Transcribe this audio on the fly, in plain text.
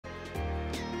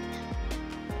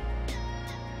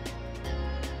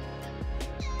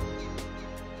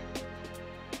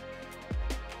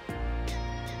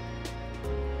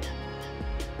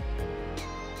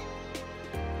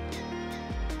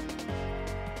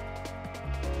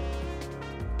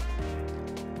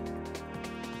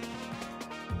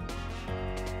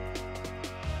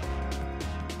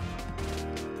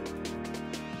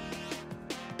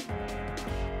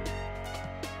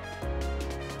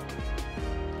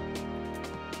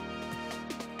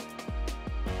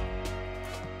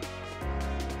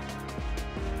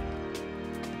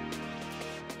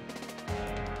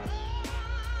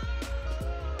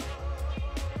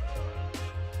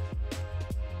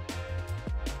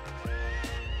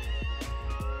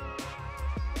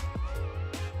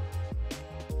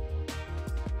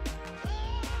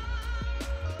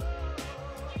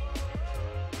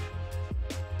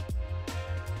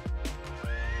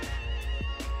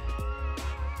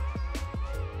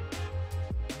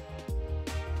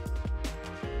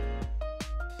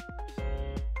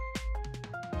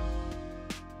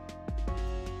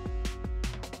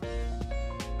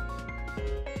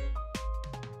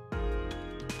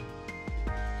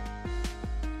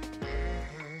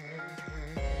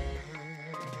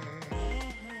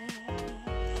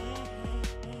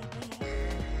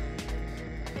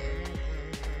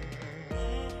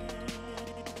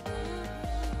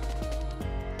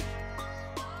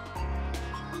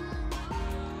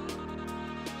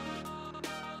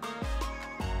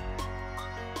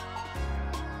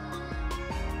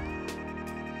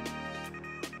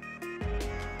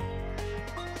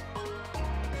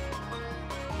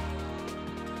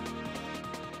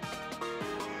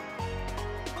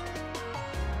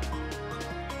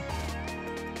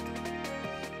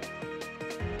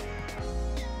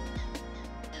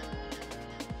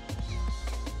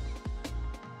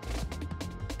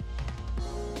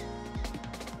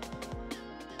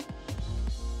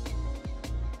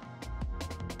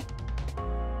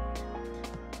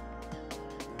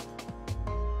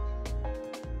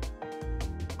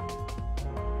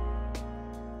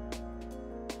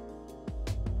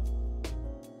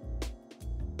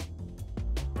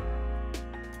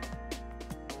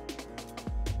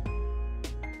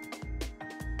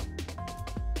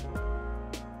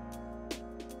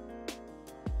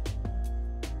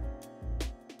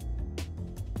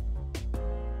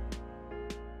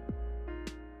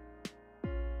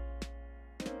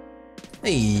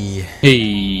Hey.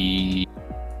 Hey.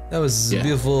 That was a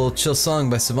beautiful, chill song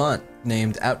by Savant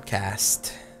named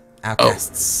Outcast.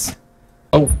 Outcasts.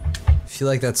 Oh. If you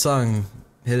like that song,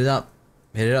 hit it up.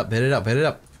 Hit it up, hit it up, hit it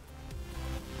up.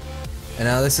 And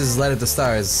now this is Light Up the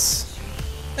Stars.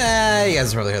 You guys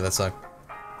have probably heard that song.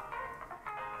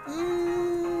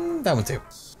 That one too.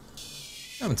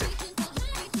 That one too.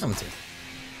 That one too.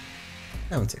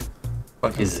 That one too.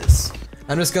 What is this?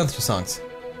 I'm just going through songs.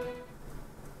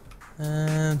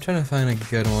 I'm trying to find a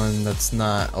good one that's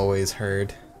not always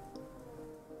heard.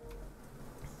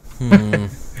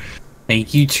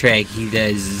 Thank you, Tracky.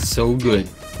 That is so good.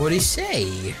 What'd he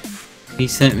say? He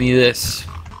sent me this.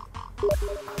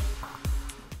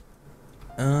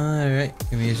 Alright,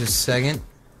 give me just a second.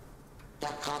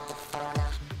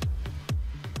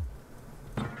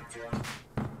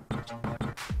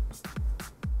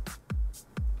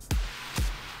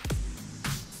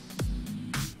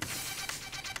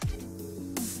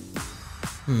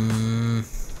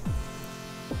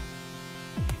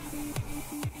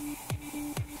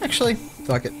 Actually,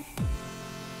 fuck it.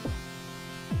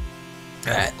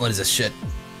 Alright, what is this shit?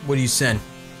 What do you send?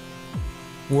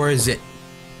 Where is it?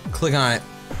 Click on it.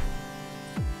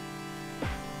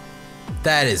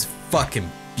 That is fucking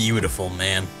beautiful,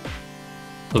 man.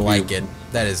 I like it.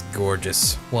 That is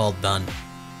gorgeous. Well done.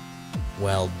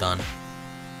 Well done.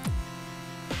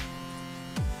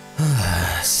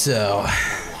 So.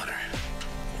 No water.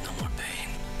 No more pain.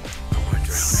 No more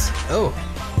drowning. Oh.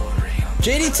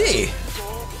 JDT.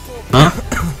 Huh?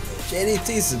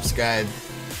 JDT subscribed.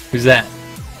 Who's that?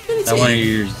 JDT. Is that one of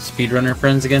your speedrunner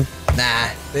friends again? Nah,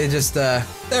 they just, they're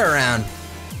around.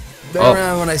 They're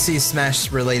around when I see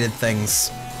Smash related things.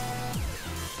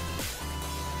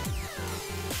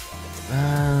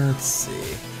 Let's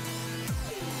see.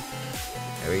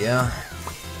 There we go.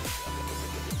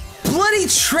 Bloody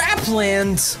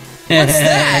Trapland! What's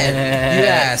that? You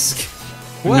ask.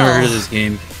 Well, Never heard of this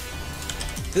game.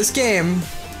 This game,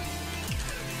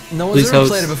 no one's ever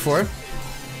played it before.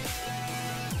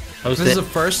 Host This is it. a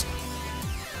first.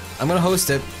 I'm gonna host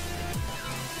it.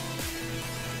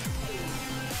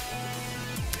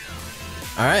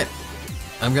 Alright.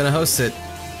 I'm gonna host it.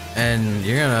 And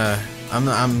you're gonna I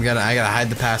gotta hide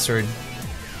the password.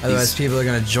 Otherwise people are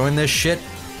gonna join this shit.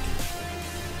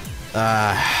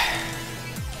 And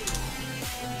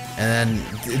then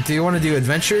do you wanna do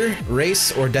adventure,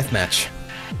 race, or deathmatch?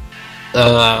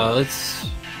 Let's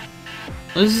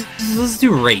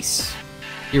do race.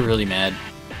 You're really mad.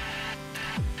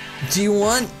 Do you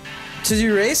want to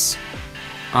do race?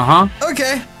 Uh-huh.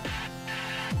 Okay.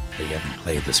 You haven't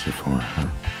played this before, huh?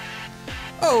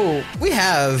 Oh, we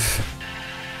have.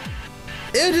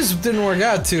 It just didn't work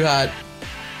out too hot.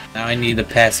 Now I need the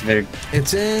passive.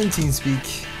 It's in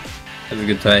TeamSpeak. That's a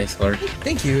good choice, Clark.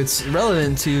 Thank you. It's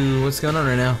relevant to what's going on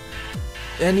right now.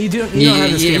 And you don't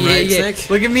have this game, right, Nick?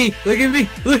 Look at me! Look at me!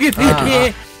 Look at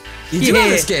me! You do have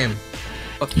this game.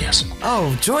 Yes.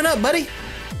 Oh, join up, buddy.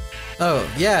 Oh,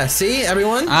 yeah. See,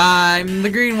 everyone? I'm the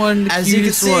green one, the As you can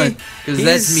cutest see, one. Because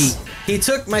that's me. He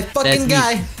took my fucking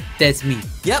guy. That's me.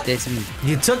 Yep. That's me.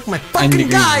 You took my I'm the fucking green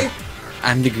guy. one.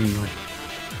 I'm the green one.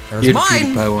 That You're was the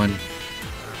mine. PewDiePie one.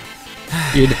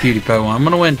 You're the PewDiePie one. I'm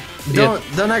gonna win.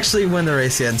 Don't actually win the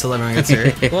race yet until everyone gets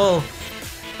here. Well,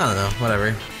 I don't know.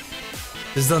 Whatever.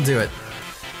 Just don't do it.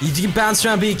 You can bounce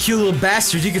around, be a cute little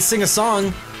bastard. You can sing a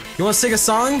song. You want to sing a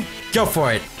song? Go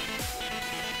for it.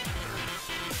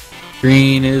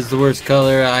 Green is the worst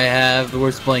color. I have the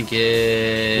worst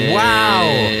blanket. Wow.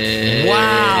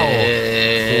 Wow.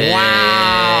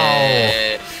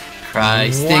 Wow. Cry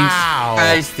stinks. Wow.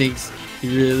 Cry stinks. He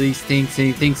really stinks, and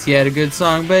he thinks he had a good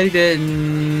song, but he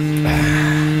didn't.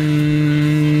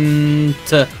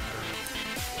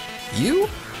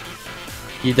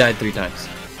 You died 3 times.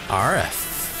 Are a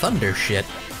thunder shit.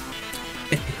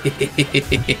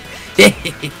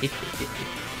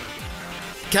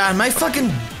 God, my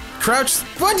fucking crouch.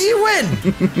 Why did you win?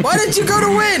 Why did you go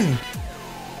to win?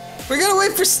 We're gonna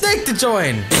wait for Snake to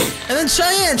join. And then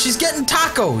Cheyenne, she's getting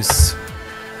tacos.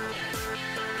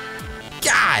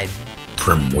 God.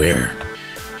 From where?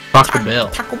 Taco Bell.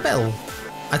 Taco Bell.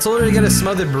 I told her to get a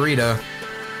smothered burrito.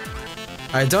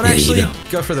 Alright, don't actually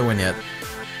go for the win yet.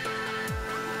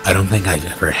 I don't think I've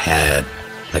ever had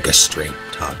like a straight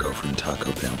taco from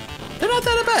Taco Bell. They're not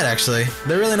that bad, actually.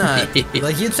 They're really not.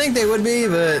 Like, you'd think they would be,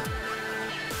 but...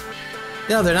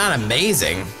 You know, they're not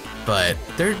amazing, but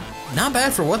they're not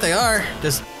bad for what they are.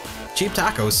 Just cheap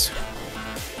tacos.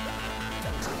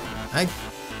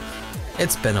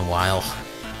 It's been a while.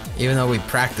 Even though we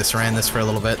ran this for a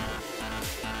little bit.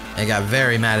 And got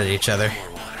very mad at each other.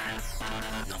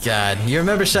 God, you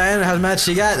remember Cheyenne, how mad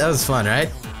she got? That was fun,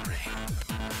 right?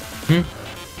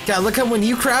 God, look how when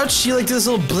you crouch, you like do this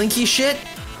little blinky shit.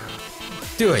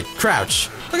 Do it, crouch.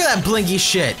 Look at that blinky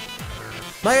shit.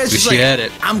 My guy's just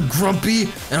like, I'm grumpy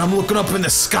and I'm looking up in the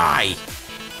sky.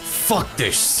 Fuck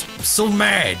this, I'm so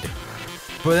mad.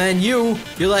 But then you're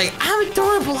like, I'm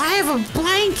adorable, I have a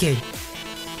blanket.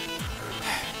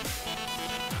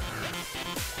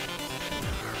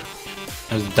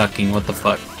 I was ducking, what the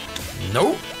fuck?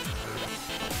 Nope.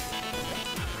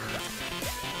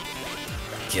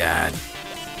 God.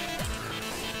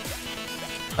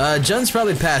 Jun's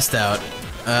probably passed out.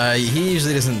 He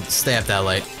usually doesn't stay up that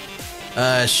late.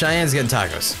 Cheyenne's getting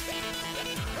tacos.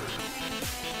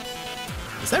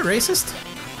 Is that racist?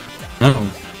 No.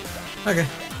 Okay.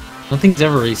 Nothing's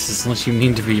ever racist unless you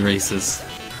mean to be racist.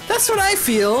 That's what I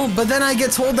feel, but then I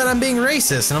get told that I'm being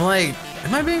racist, and I'm like,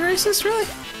 am I being racist, really?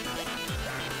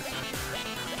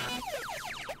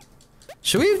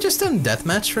 Should we have just done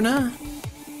deathmatch for now?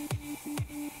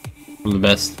 I'm the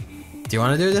best. Do you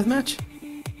want to do a deathmatch?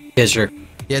 Yeah, sure.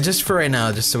 Yeah, just for right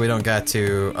now, just so we don't got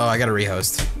to... Oh, I gotta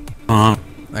rehost.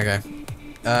 Okay.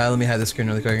 Let me hide the screen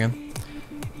really quick again.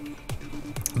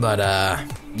 But,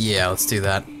 yeah, let's do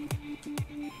that.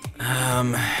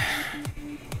 And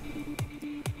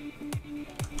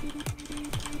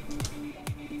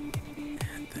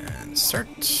then start.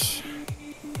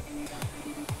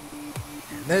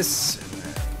 And this.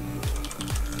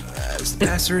 That is the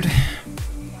password.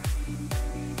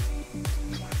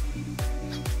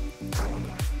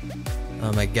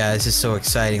 Oh my god, this is so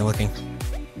exciting looking.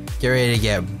 Get ready to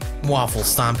get waffle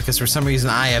stomped because for some reason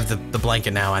I have the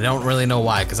blanket now. I don't really know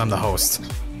why because I'm the host.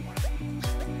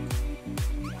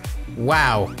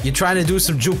 Wow, you're trying to do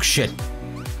some juke shit.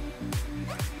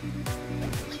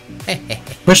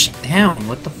 Push it down,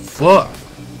 what the fuck?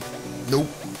 Nope.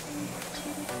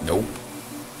 Nope.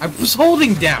 I was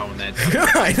holding down that time.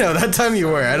 I know, that time you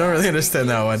were. I don't really understand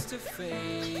that one.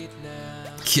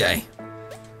 Okay.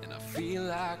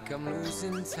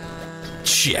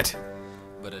 Shit.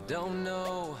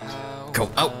 Go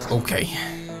out. Okay.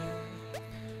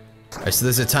 Alright, so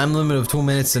there's a time limit of 2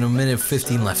 minutes and a minute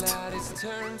 15 left.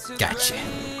 Gotcha.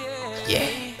 Yeah.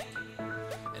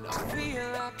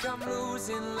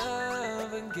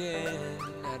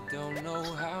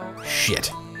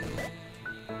 Shit.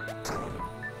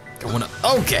 Going up.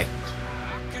 Okay.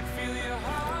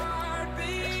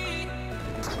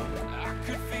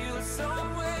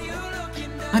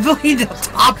 I'm looking at the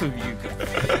top of you.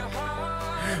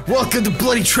 Welcome to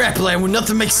bloody Trapland where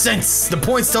nothing makes sense. The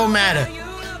points don't matter.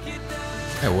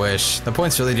 I wish. The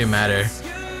points really do matter.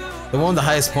 The one with the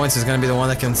highest points is gonna be the one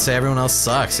that can say everyone else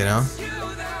sucks, you know?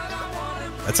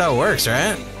 That's how it works,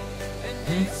 right?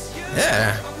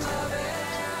 Yeah.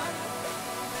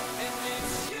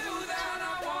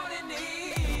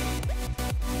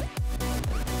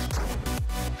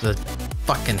 The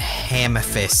fucking hammer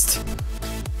fist.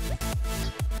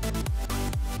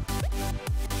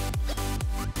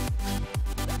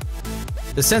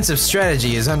 The sense of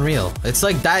strategy is unreal. It's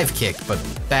like dive kick, but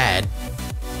bad.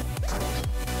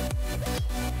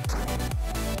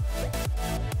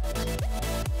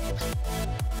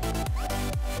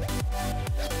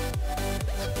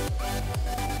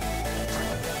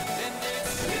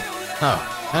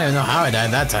 Oh, I don't even know how I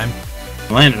died that time.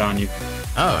 I landed on you.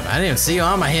 Oh, I didn't even see you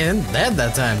on my head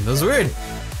that time. That was weird.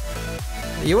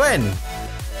 You win.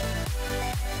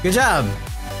 Good job.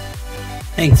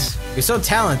 Thanks. You're so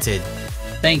talented.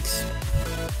 Thanks.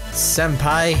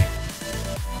 Senpai.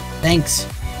 Thanks.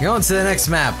 You're going to the next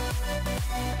map.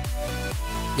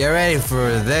 Get ready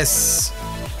for this.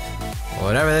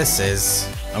 Whatever this is.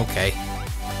 Okay.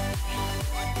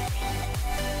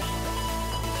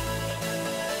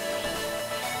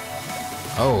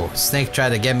 Oh, Snake tried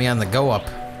to get me on the go up.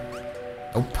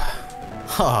 Nope.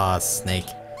 Aw, Snake.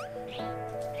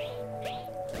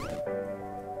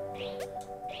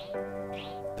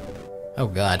 Oh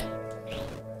god.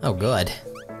 Oh god.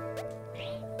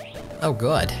 Oh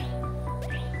god.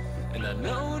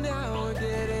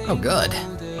 Oh god.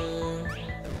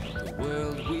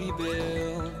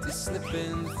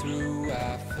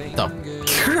 The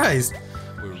Christ.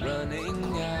 We're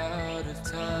running out of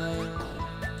time.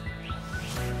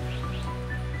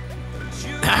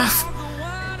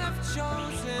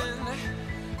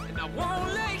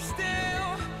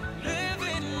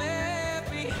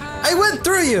 I went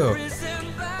through you.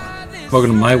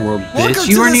 Welcome to my world, bitch. Welcome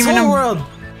You to weren't this even whole world.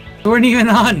 You weren't even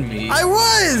on me. I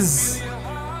was.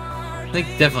 They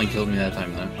definitely killed me that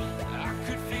time, though.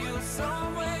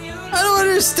 I don't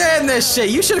understand this shit.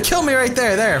 You should have killed me right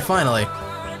there. There, finally.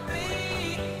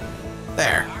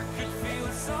 There.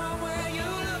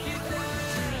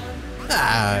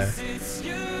 Ah.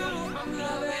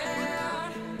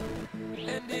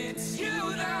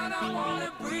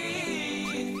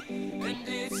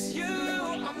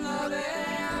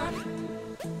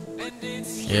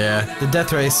 Yeah, the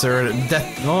death race or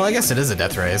death. Well, I guess it is a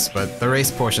death race, but the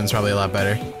race portion's probably a lot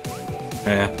better.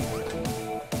 Yeah.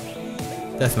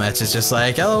 Deathmatch is just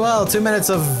like, LOL, 2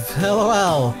 minutes of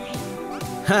LOL.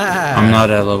 I'm not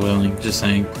LOLing, just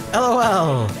saying.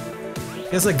 LOL.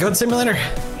 It's like Goat Simulator.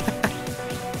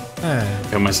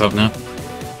 Kill myself now.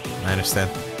 I understand.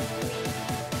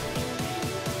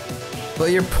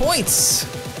 But your points.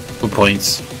 What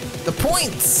points? The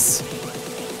points.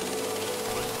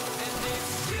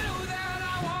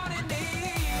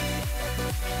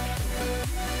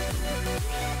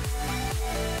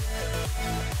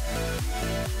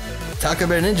 Taco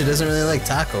Bear Ninja doesn't really like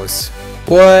tacos.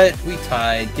 What? We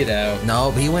tied. Get out.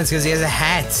 No, but he wins because he has a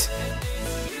hat.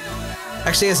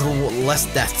 Actually, he has less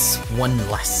deaths. One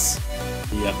less.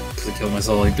 Yep, because I killed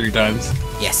myself like 3 times.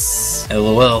 Yes.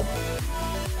 LOL.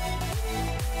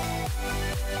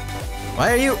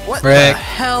 Why are you? What Rick. the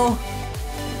hell?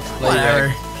 Lay Whatever.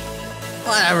 back.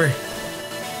 Whatever.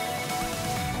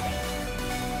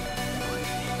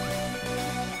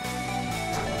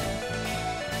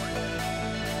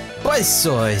 Boy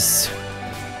soys.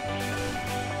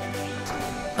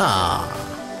 Ah.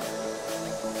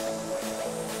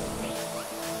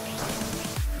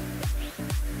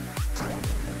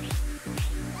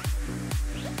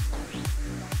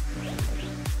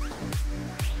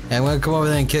 Hey, I'm gonna come over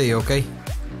there and kill you, okay?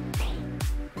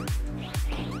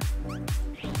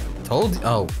 Told you.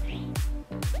 Oh.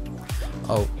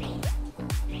 Oh.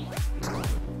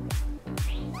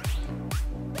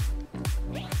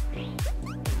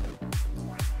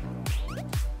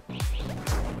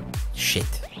 Shit.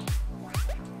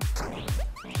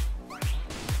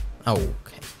 Oh,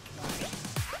 okay.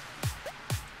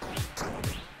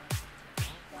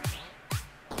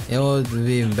 You know what would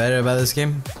be even better about this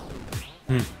game?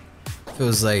 If it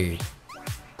was like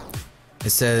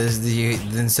instead of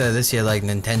this you had like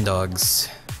Nintendogs,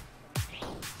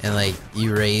 and like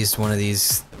you raised one of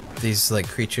these like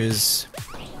creatures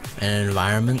in an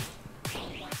environment,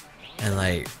 and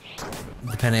like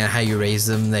depending on how you raise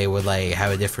them, they would like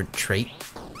have a different trait,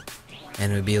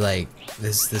 and it would be like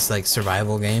this like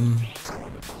survival game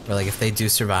where like if they do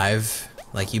survive,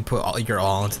 like you put your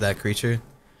all into that creature,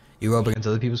 you go up against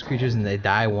other people's creatures and they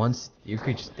die once, your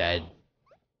creature's dead.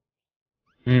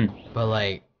 But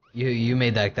like you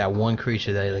made like that one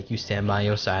creature that like you stand by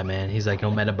your side, man. He's like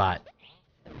your Metabot.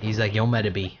 He's like your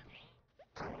Metabee.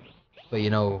 But you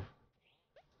know,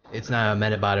 it's not a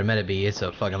Metabot or Metabee. It's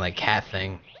a fucking like cat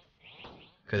thing.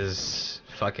 Cause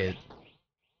fuck it.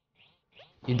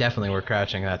 You definitely were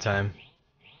crouching that time.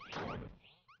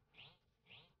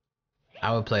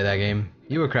 I would play that game.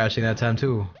 You were crouching that time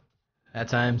too. That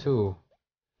time too.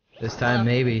 This time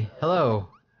maybe. Hello.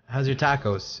 How's your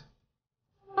tacos?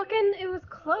 Fucking, it was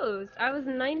closed. I was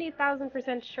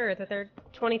 90,000% sure that they're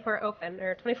 24 open,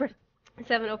 or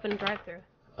 24/7 open drive-thru.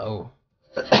 Oh.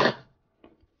 I'm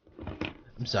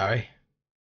sorry.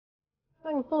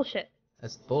 Fucking bullshit.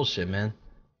 That's bullshit, man.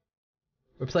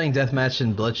 We're playing deathmatch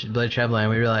in Blood Trapland, and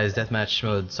we realize deathmatch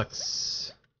mode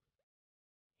sucks.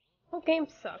 Whole game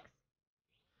sucks.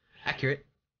 Accurate.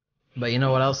 But you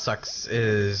know what else sucks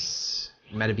is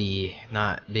Metabee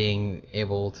not being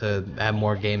able to have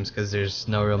more games because there's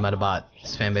no real Metabot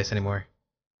fan base anymore.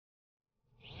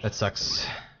 That sucks.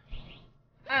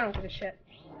 I don't give a shit.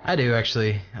 I do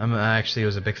actually. I actually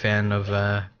was a big fan of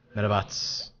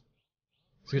Metabots.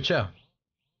 It's a good show.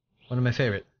 One of my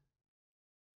favorite.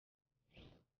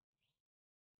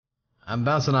 I'm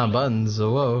bouncing on buttons,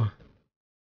 so whoa.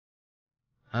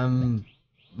 I'm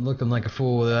looking like a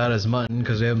fool without his mutton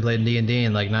because we haven't played D&D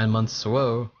in like 9 months, so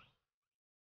whoa.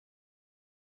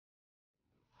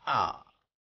 Ah.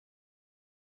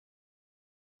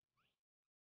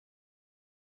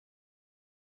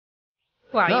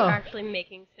 Wow, No. you're actually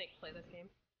making Snake play this game.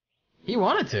 He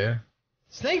wanted to.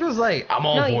 Snake was like, I'm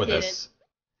all No, you for didn't. this.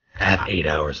 I have 8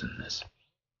 hours in this.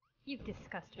 You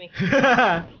disgust me.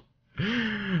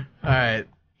 Alright.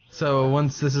 So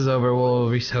once this is over, we'll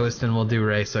rehost and we'll do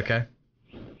race, okay?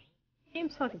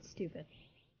 Game's fucking stupid.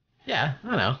 Yeah,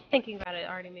 I know. Thinking about it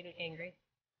already made me angry.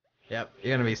 Yep,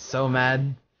 you're gonna be so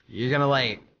mad. You're gonna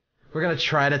like, we're gonna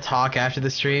try to talk after the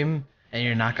stream, and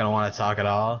you're not gonna want to talk at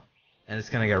all. And it's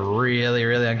gonna get really,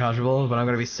 really uncomfortable, but I'm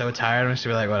gonna be so tired, I'm just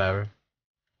gonna be like, whatever.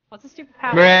 What's a stupid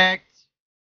power? Wrecked.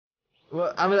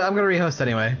 Well, I'm gonna rehost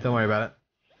anyway, don't worry about it.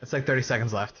 It's like 30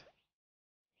 seconds left.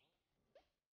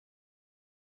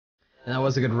 And that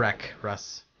was a good wreck,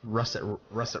 Russ. Russ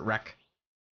at wreck.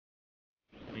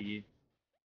 Thank you.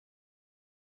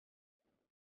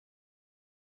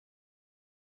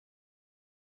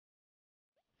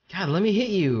 God, let me hit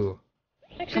you.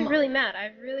 I'm actually really mad.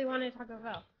 I really wanted Taco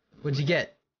Bell. What'd you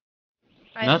get?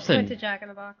 I just went Nothing. to Jack in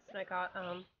the Box and I got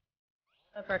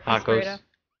a breakfast Tacos.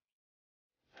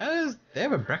 burrito. They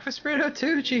have a breakfast burrito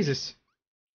too? Jesus.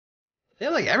 They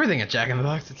have like everything at Jack in the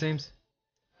Box, it seems.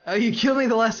 Oh, you killed me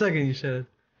the last second, you should.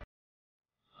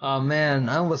 Oh man,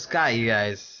 I almost got you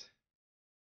guys.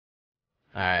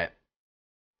 Alright.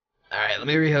 Alright, let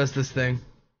me rehost this thing.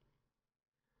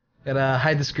 Gotta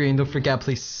hide the screen, don't freak out,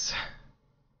 please.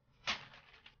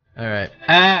 Alright.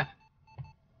 Ah!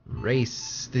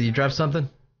 Race. Did you drop something?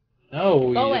 No,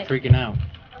 Go you're away. freaking out.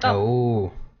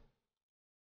 Oh.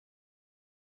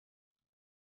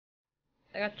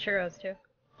 I got churros too.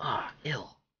 Ah,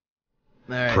 ill.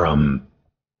 Alright. From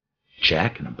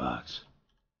Jack in a Box.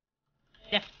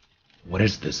 Yeah. What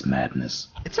is this madness?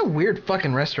 It's a weird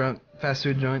fucking restaurant, fast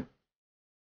food joint.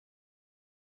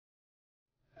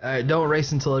 Alright, don't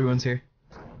race until everyone's here.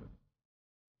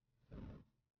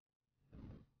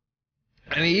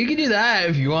 I mean, you can do that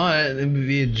if you want, and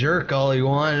be a jerk all you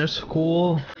want, it's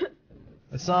cool.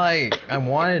 It's not like I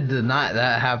wanted to not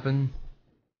that happen.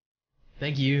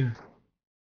 Thank you.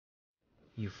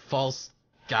 You false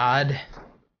god.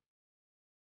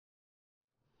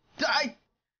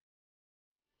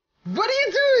 What are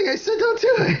you doing? I said don't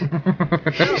do it!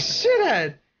 You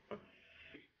shithead!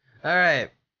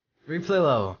 Alright. Replay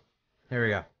level. Here we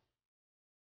go.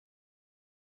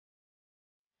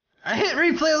 I hit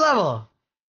replay level!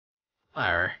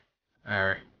 Whatever.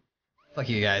 Whatever. Fuck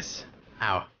you guys.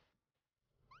 Ow.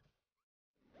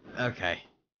 Okay.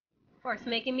 Of course,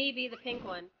 making me be the pink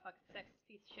one. Fuck sex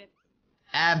piece of shit.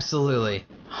 Absolutely.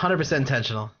 100%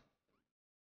 intentional.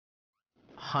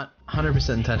 100%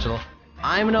 intentional.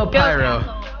 I'm an Go, Pyro.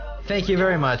 asshole. Thank you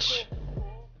very much.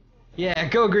 Yeah,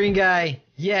 go green guy.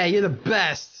 Yeah, you're the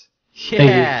best.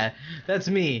 Yeah, that's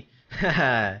me.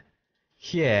 Haha.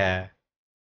 Yeah.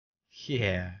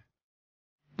 Yeah.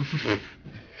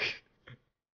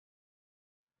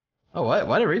 Oh, what?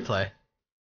 Why did replay?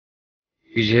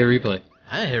 You should hit replay.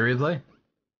 I didn't hit replay.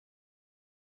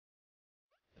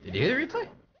 Did you hit replay?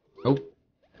 Nope.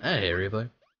 I didn't hit replay.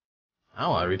 I don't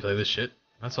want to replay this shit.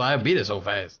 That's why I beat it so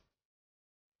fast.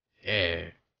 Yeah.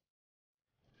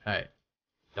 Alright.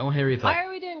 Don't hit replay. Why are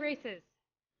we doing races?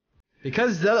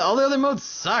 Because all the other modes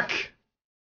suck.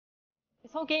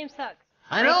 This whole game sucks.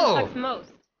 I Racing know. sucks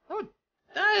most. Oh,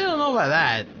 I don't know about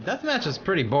that. Deathmatch is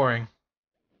pretty boring.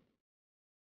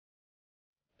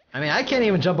 I mean, I can't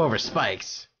even jump over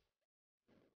spikes.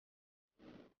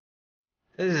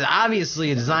 This is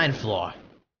obviously a design flaw.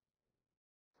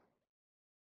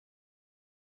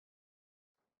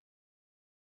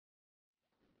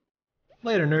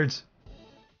 Later, nerds.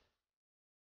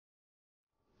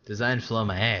 Design flaw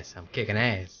my ass. I'm kicking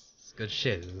ass. It's good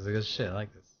shit. This is good shit. I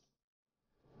like this.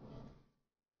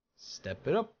 Step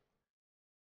it up.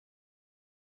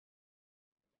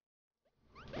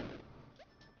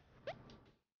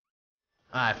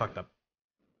 Ah, I fucked up.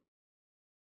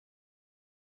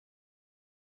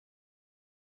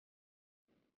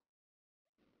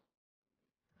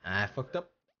 I fucked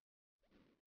up.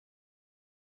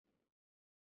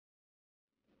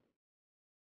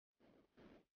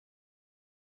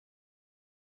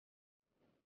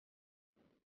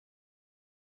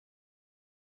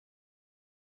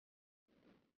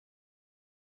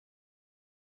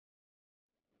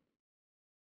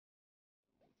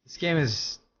 This game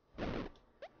is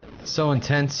so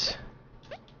intense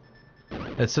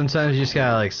that sometimes you just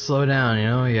gotta like slow down, you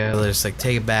know? You gotta just like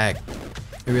take it back.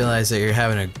 You realize that you're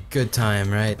having a good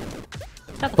time, right?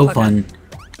 Shut the Oh, fuck fun.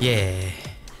 Yeah.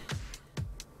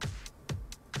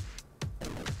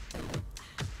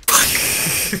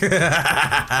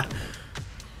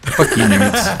 Fuck you,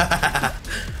 nerds.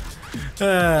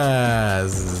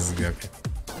 This is okay.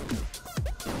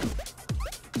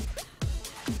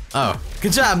 Oh,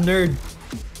 good job, nerd.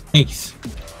 Thanks.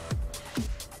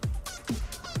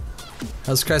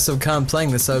 I was Christ of Khan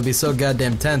playing this, I would be so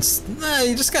goddamn tense. Nah,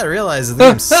 you just gotta realize that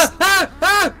the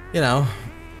game's, you know,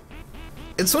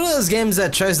 it's one of those games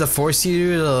that tries to force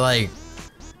you to like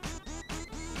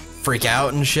freak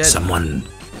out and shit. Someone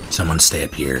stay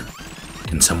up here.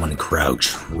 Can someone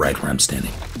crouch right where I'm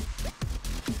standing?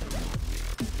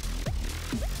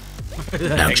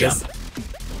 Now jump.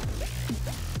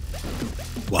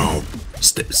 Well,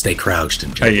 stay crouched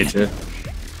and jump. I get you.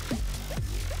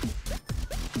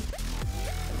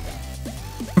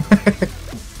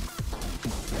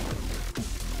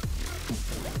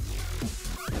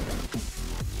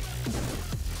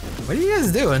 What are you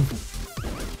guys doing?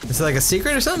 Is it like a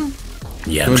secret or something?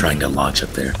 Yeah, I'm trying to launch up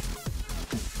there.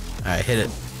 Alright, hit it.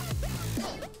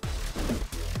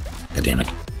 God damn it.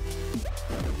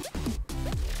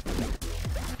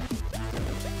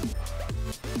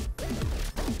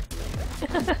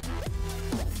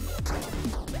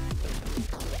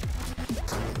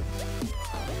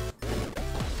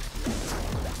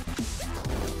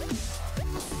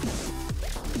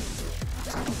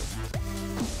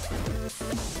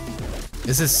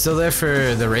 Is it still there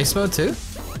for the race mode too?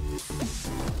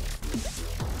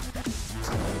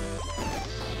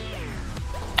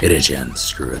 It is, Jen.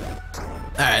 Screw it.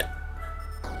 Alright.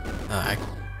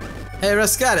 Hey,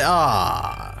 Russ got it.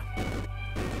 Aw.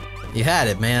 You had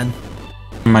it, man.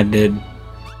 I did.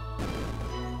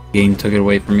 Game took it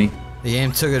away from me. The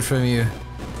game took it from you.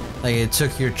 Like it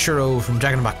took your churro from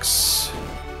Jack in the Box.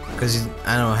 Because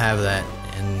I don't have that.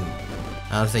 And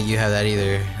I don't think you have that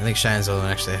either. I think Shine's the only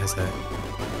one actually has that.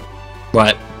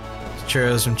 What?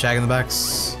 Churros from Jack in the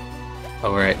Box.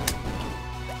 Oh, right.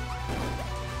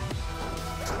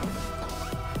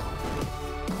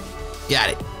 Got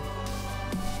it.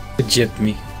 It gypped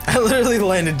me. I literally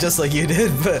landed just like you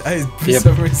did, but I for Yep.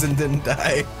 some reason didn't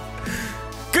die.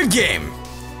 Good game!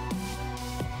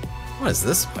 What is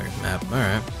this fucking map?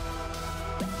 Alright.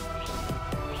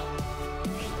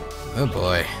 Oh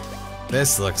boy.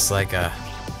 This looks like a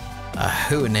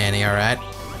hootenanny, alright.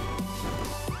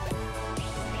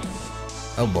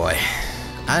 Oh boy.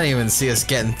 I didn't even see us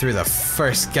getting through the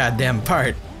first goddamn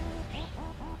part.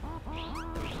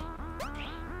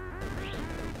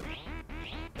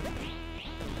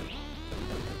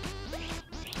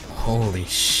 Holy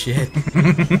shit.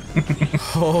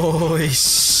 Holy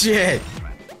shit.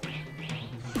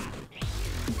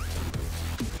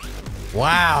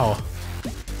 Wow.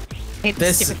 I hate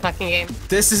this stupid fucking game.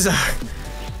 This is a...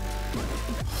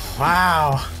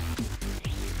 Wow.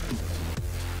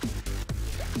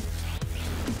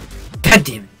 God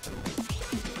damn it.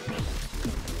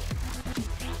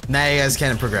 Now you guys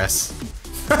can't progress.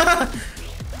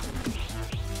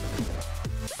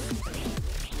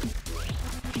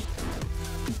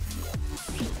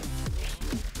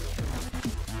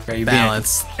 Are you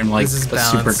Balance. being like a This is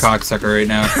super balance. cocksucker right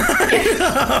now?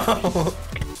 No.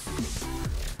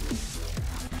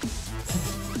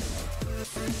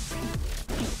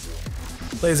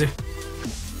 Laser.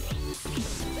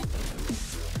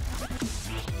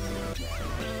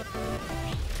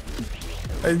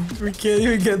 We can't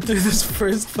even get through this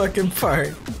first fucking part.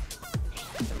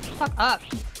 Fuck up.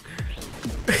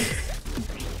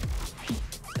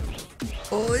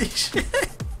 Holy shit.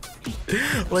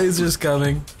 Laser's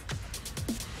coming.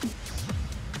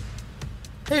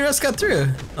 Hey, Russ got through.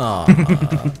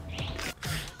 Aw.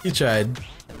 You tried.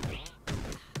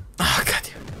 Oh, god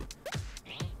damn.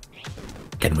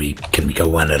 Can we go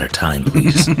one at a time,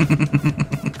 please?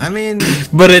 I mean,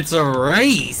 But it's a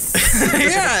race!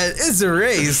 yeah, it is a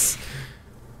race.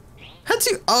 How'd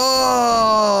you?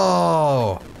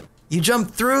 Oh, you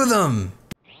jumped through them.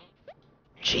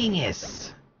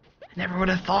 Genius! I never would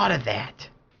have thought of that. I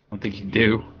don't think you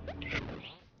do.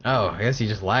 Oh, I guess you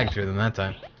just lagged through them that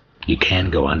time. You can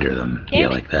go under them, yeah,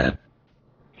 Damn it. like that.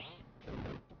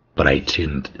 But I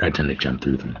tend to jump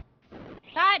through them.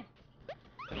 God!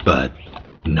 But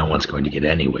no one's going to get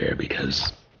anywhere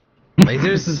because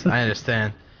Lasers? I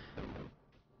understand.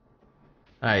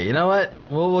 Alright, you know what?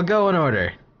 We'll go in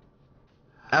order.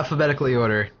 Alphabetically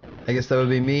order. I guess that would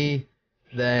be me,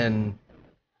 then...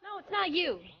 No, it's not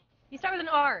you. You start with an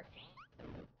R.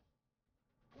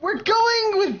 We're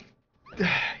going with...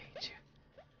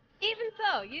 Even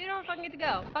so, you don't fucking get to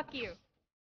go. Fuck you.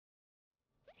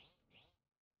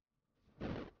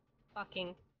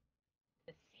 Fucking...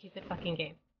 This stupid fucking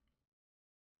game.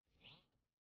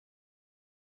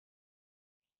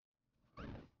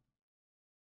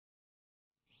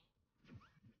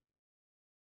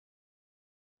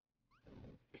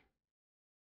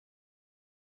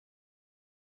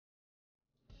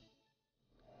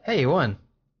 Hey, you won.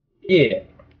 Yeah.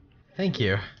 Thank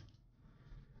you.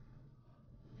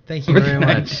 Thank you very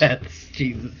much. That's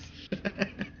Jesus.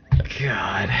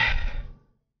 God.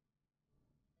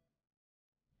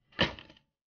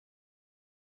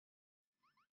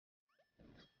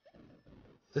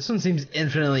 This one seems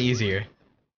infinitely easier.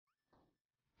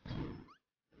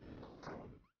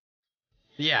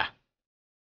 Yeah.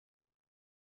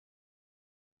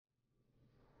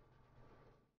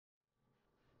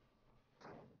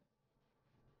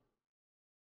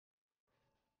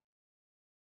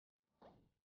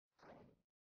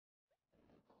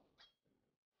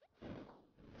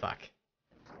 Fuck.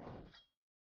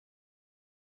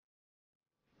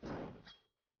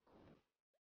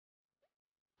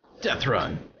 Death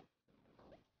run.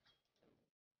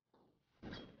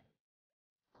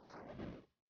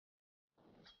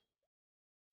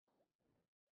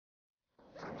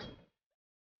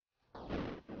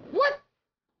 What?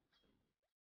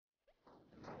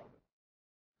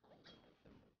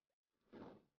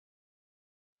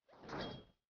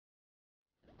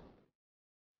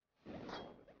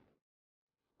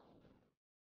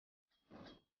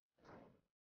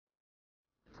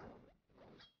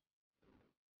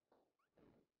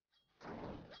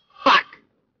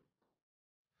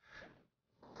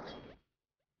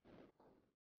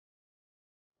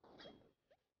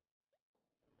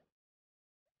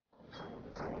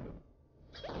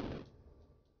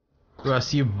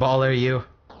 Russ, you baller, you.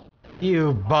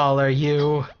 You baller,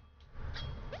 you.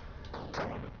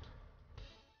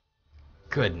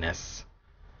 Goodness.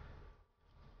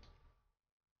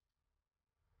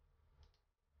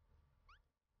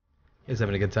 You guys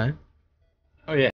having a good time? Oh yeah.